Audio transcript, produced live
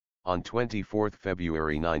On 24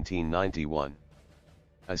 February 1991,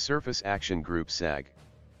 a surface action group SAG,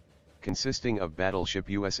 consisting of Battleship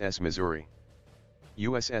USS Missouri,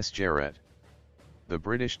 USS Jarrett, the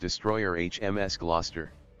British destroyer HMS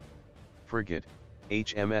Gloucester, frigate,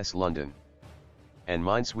 HMS London, and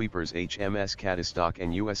minesweepers HMS Catastocke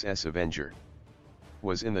and USS Avenger,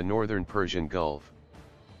 was in the northern Persian Gulf.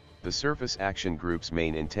 The surface action group's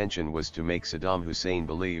main intention was to make Saddam Hussein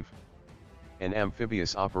believe an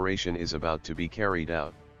amphibious operation is about to be carried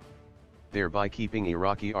out, thereby keeping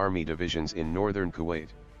Iraqi army divisions in northern Kuwait,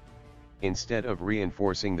 instead of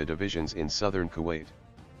reinforcing the divisions in southern Kuwait.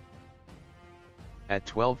 At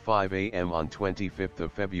 12:05 a.m. on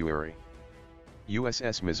 25 February,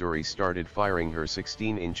 USS Missouri started firing her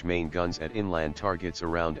 16-inch main guns at inland targets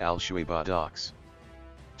around Al-Shuaibah docks,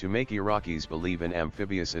 to make Iraqis believe an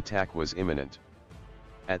amphibious attack was imminent.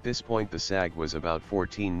 At this point the SAG was about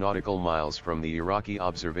 14 nautical miles from the Iraqi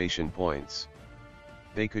observation points.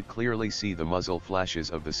 They could clearly see the muzzle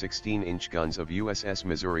flashes of the 16-inch guns of USS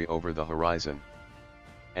Missouri over the horizon,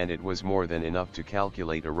 and it was more than enough to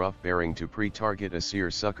calculate a rough bearing to pre-target a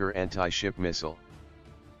Seersucker anti-ship missile.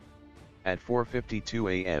 At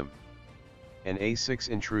 4:52 a.m., an A-6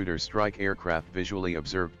 intruder strike aircraft visually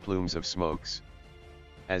observed plumes of smokes,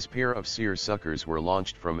 as pair of Seersuckers were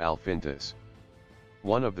launched from Al-Fintas.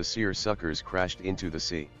 One of the Seersuckers crashed into the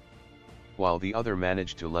sea, while the other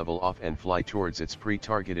managed to level off and fly towards its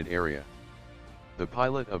pre-targeted area. The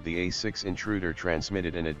pilot of the A-6 intruder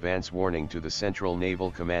transmitted an advance warning to the Central Naval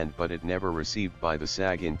Command, but it never received by the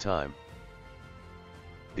SAG in time.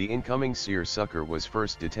 The incoming Seersucker was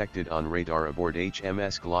first detected on radar aboard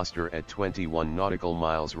HMS Gloucester at 21 nautical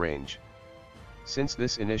miles range. Since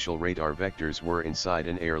this initial radar vectors were inside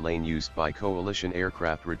an air lane used by coalition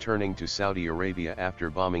aircraft returning to Saudi Arabia after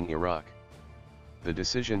bombing Iraq, the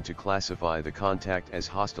decision to classify the contact as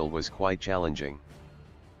hostile was quite challenging,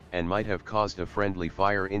 and might have caused a friendly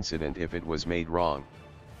fire incident if it was made wrong.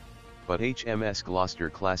 But HMS Gloucester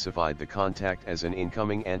classified the contact as an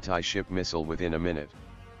incoming anti-ship missile within a minute.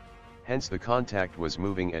 Hence the contact was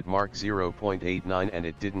moving at Mach 0.89 and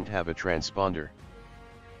it didn't have a transponder.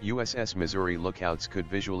 USS Missouri lookouts could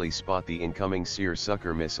visually spot the incoming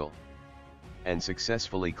Seersucker missile, and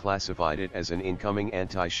successfully classified it as an incoming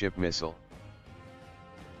anti-ship missile.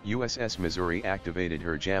 USS Missouri activated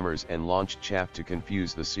her jammers and launched chaff to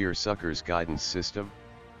confuse the Seersucker's guidance system,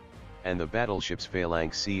 and the battleship's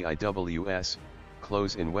phalanx CIWS,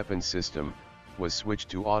 close-in weapons system, was switched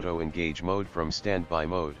to auto-engage mode from standby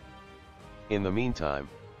mode. In the meantime,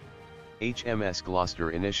 HMS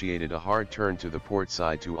Gloucester initiated a hard turn to the port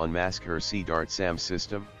side to unmask her Sea Dart SAM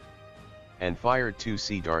system, and fired 2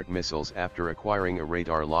 Sea Dart missiles after acquiring a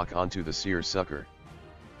radar lock onto the Seersucker.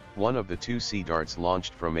 One of the 2 Sea Darts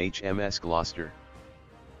launched from HMS Gloucester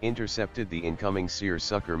intercepted the incoming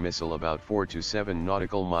Seersucker missile about 4 to 7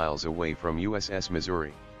 nautical miles away from USS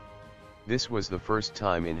Missouri. This was the first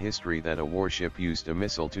time in history that a warship used a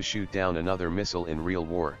missile to shoot down another missile in real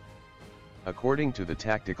war. According to the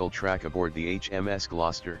tactical track aboard the HMS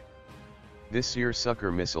Gloucester, this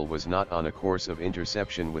Seersucker missile was not on a course of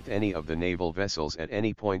interception with any of the naval vessels at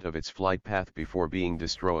any point of its flight path before being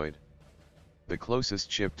destroyed. The closest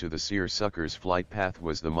ship to the Seersucker's flight path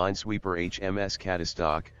was the minesweeper HMS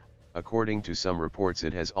Catastocke. According to some reports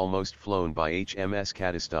it has almost flown by HMS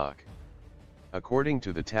Catastocke. According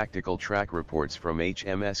to the tactical track reports from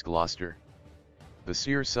HMS Gloucester, the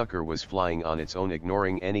Seersucker was flying on its own,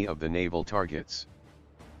 ignoring any of the naval targets.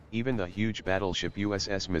 Even the huge battleship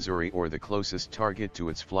USS Missouri, or the closest target to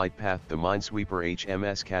its flight path, the minesweeper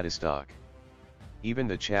HMS Catastocke. Even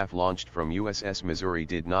the chaff launched from USS Missouri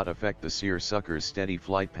did not affect the Seersucker's steady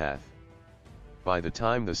flight path. By the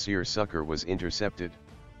time the Seersucker was intercepted,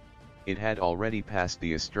 it had already passed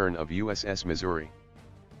the astern of USS Missouri.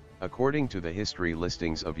 According to the history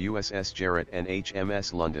listings of USS Jarrett and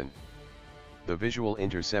HMS London, the visual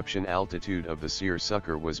interception altitude of the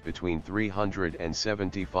Seersucker was between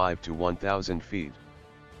 375 to 1,000 feet.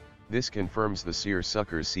 This confirms the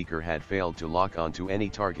Seersucker's seeker had failed to lock onto any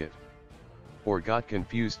target, or got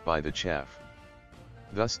confused by the chaff.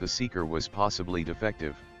 Thus the seeker was possibly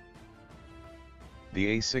defective.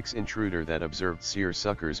 The A-6 intruder that observed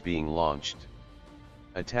Seersuckers being launched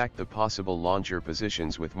attacked the possible launcher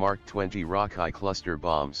positions with Mark 20 Iraqi cluster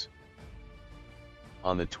bombs.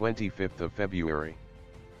 On the 25th of February,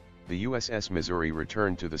 the USS Missouri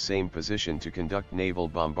returned to the same position to conduct naval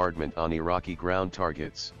bombardment on Iraqi ground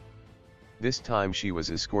targets. This time she was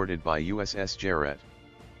escorted by USS Jarrett,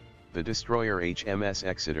 the destroyer HMS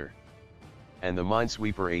Exeter, and the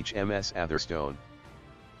minesweeper HMS Atherstone.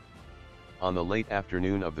 On the late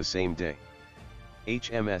afternoon of the same day,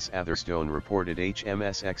 HMS Atherstone reported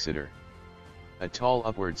HMS Exeter. A tall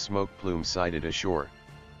upward smoke plume sighted ashore.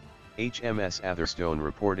 HMS Atherstone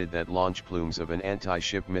reported that launch plumes of an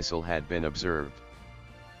anti-ship missile had been observed.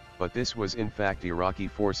 But this was in fact Iraqi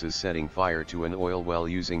forces setting fire to an oil well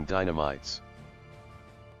using dynamites.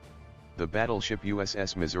 The battleship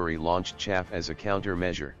USS Missouri launched chaff as a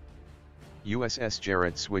countermeasure. USS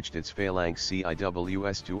Jarrett switched its phalanx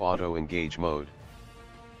CIWS to auto-engage mode.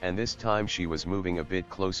 And this time she was moving a bit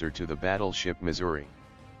closer to the battleship Missouri.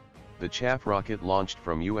 The chaff rocket launched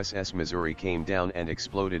from USS Missouri came down and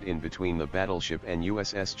exploded in between the battleship and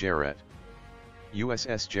USS Jarrett.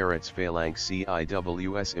 USS Jarrett's phalanx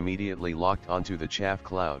CIWS immediately locked onto the chaff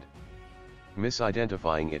cloud,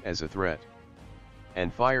 misidentifying it as a threat,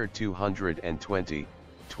 and fired 220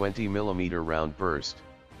 20mm round burst.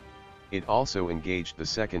 It also engaged the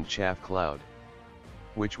second chaff cloud,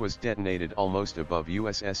 which was detonated almost above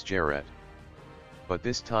USS Jarrett. But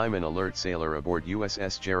this time an alert sailor aboard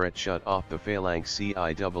USS Jarrett shut off the phalanx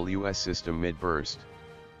CIWS system mid-burst.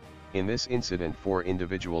 In this incident 4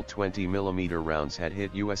 individual 20mm rounds had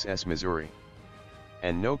hit USS Missouri,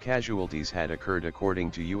 and no casualties had occurred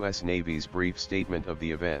according to U.S. Navy's brief statement of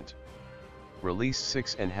the event, released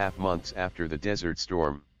 6.5 months after the Desert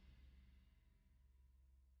Storm.